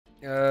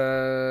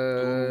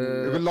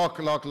Lock.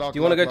 Do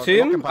you want to go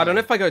tomb? I don't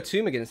know if I go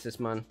tomb against this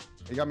man.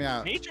 You got me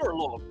out. Mage or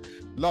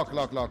lock?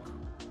 Lock.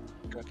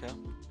 Okay.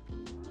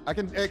 I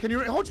can. Can you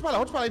hold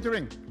spell into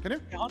ring? Can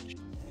you? Yeah,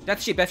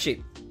 Death sheep.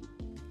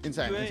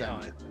 Insane.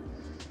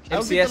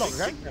 MCS.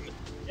 Okay?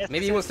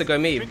 Maybe he wants to go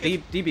me.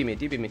 DB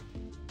me.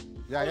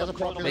 Yeah, he has a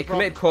proc. They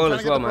commit coil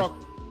as well, man.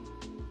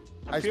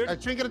 I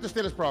trinketed to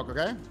steal his proc,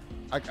 okay?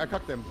 I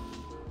cucked him.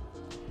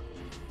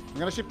 I'm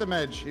gonna ship the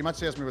Mage. He might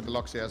CS me with the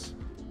lock CS.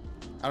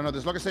 I don't know,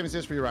 there's lock of saving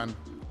CS for you, Ran.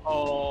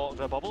 Oh,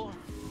 the bubble?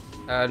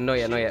 No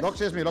yet. Lock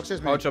CS me.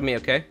 Hold on me,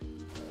 okay?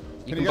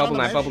 You can bubble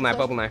now.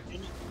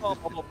 Oh,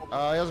 bubble.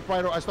 He has a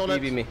Pyro. I stole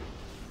it. DB me.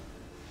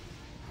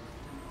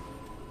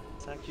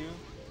 Thank you.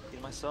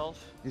 Heal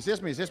myself. He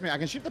CS me. I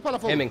can ship the Pala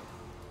full. Aiming.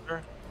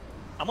 Sure.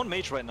 I'm on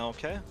Mage right now,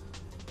 okay?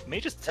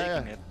 Mage is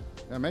taking it.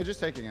 Yeah, Mage is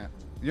taking it.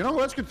 You know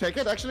who else could take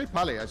it, actually?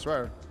 Pally, I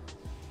swear.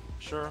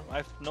 Sure,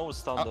 I've no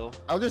stun though.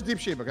 I'll just deep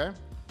sheep, okay?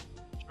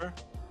 Sure.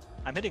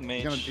 I'm hitting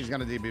Mage. He's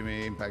gonna DB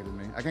me, impacted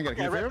me. I can get it.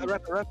 Okay, Can you fear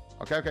him?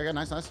 Okay,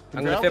 nice. I'm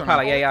gonna fear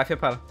Pala. Yeah, I fear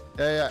Pala.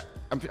 Yeah.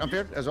 I'm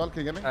feared as well.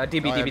 Can you get me?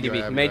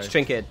 DB. Mage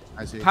trinket.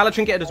 I see. Pala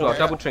trinket as well.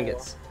 Double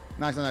trinkets.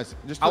 Nice.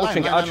 Just I'll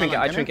trinket.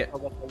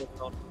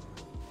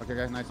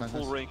 Okay, nice.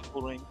 Full ring.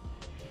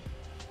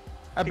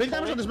 Big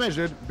damage on this Mage,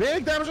 dude.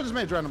 Big damage on this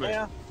Mage randomly.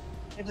 Yeah.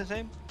 It's the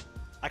same.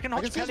 I can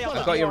hold Kelly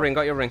out. Got your ring.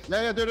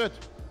 Yeah, do it.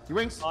 He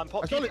wings.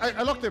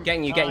 I locked him.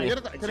 Getting you. Can you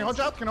hold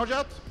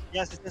out?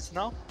 Yes, it's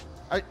now.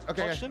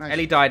 Okay, nice.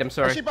 Ellie died, I'm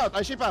sorry.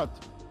 I ship out.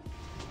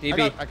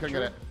 DB. I couldn't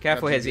get it.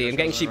 Careful, Hezzy. I'm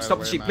getting sheep. Stop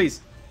the sheep,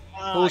 please.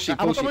 Full sheep.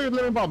 I'm with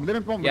living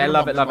bomb. Yeah,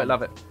 love it.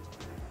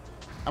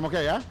 I'm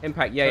okay, yeah?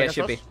 Impact. Yeah,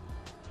 should be.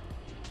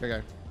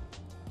 Okay.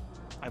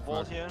 I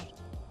vault here.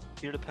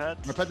 Hear the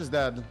pet. My pet is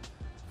dead.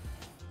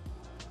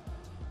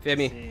 Fear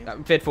me.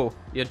 Fitful.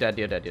 You're dead.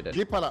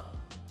 Deep Pala.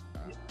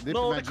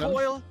 No, the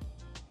coil.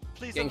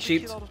 Please getting don't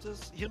sheep. out of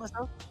this. Heal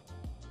myself.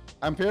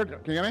 I'm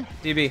feared. Can you get me?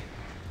 DB.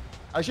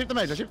 I shipped the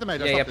Mage.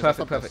 Yeah,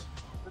 perfect.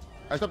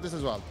 I stopped this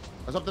as well.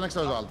 I stopped the next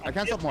one as well. I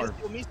can't stop more.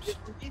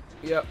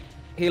 Yep.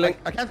 Healing.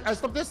 I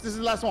stopped this. This is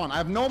the last one. I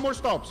have no more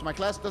stops. My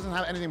class doesn't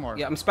have anything more.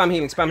 Yeah, I'm spam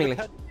healing.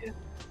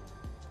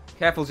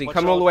 Careful, Z.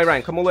 Come all the way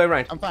around.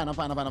 I'm fine.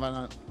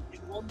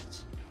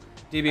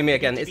 DB me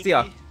again. It's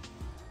DR.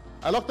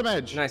 I locked the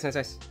Mage.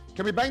 Nice.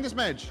 Can we bang this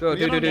Mage? Go,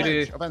 do.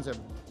 Offensive.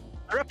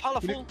 Very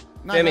powerful.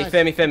 Fear me.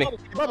 They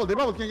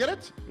bubble. Can you get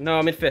it? No,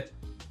 I'm mid-fear.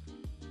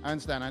 I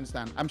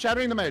understand. I'm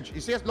shattering the Mage.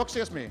 Lock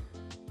CS me.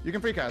 You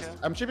can free cast. Okay.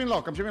 I'm shipping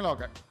lock.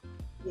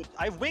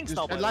 I have wings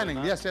now.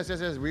 Lining. Yes.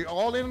 We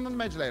all in on the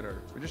Mage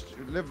later. We just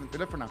live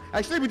for now.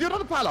 Actually, we do it on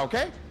the Pala,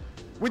 okay?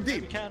 With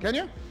deep. Can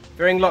you?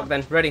 Fearing lock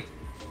then. Ready.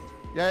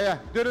 Yeah.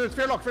 Do it.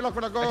 Fear lock.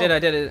 Go. I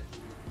did it.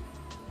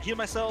 Heal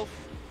myself.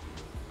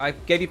 I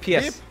gave you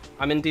PS. Deep.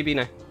 I'm in DB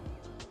now.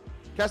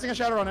 Casting a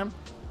shadow on him.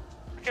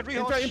 I can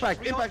rehosh.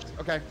 Impact.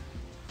 Okay.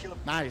 Kill him.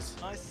 Nice.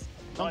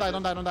 Don't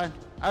die.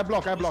 I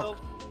block.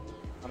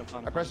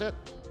 I press it.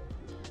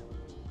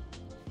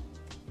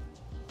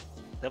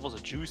 That was a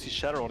juicy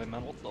shadow on him,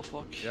 man. What the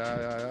fuck?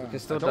 Yeah. You can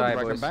still die,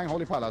 boys. I can bang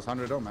Holy Palace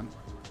 100 man.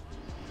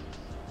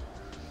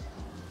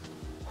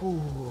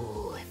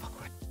 Ooh,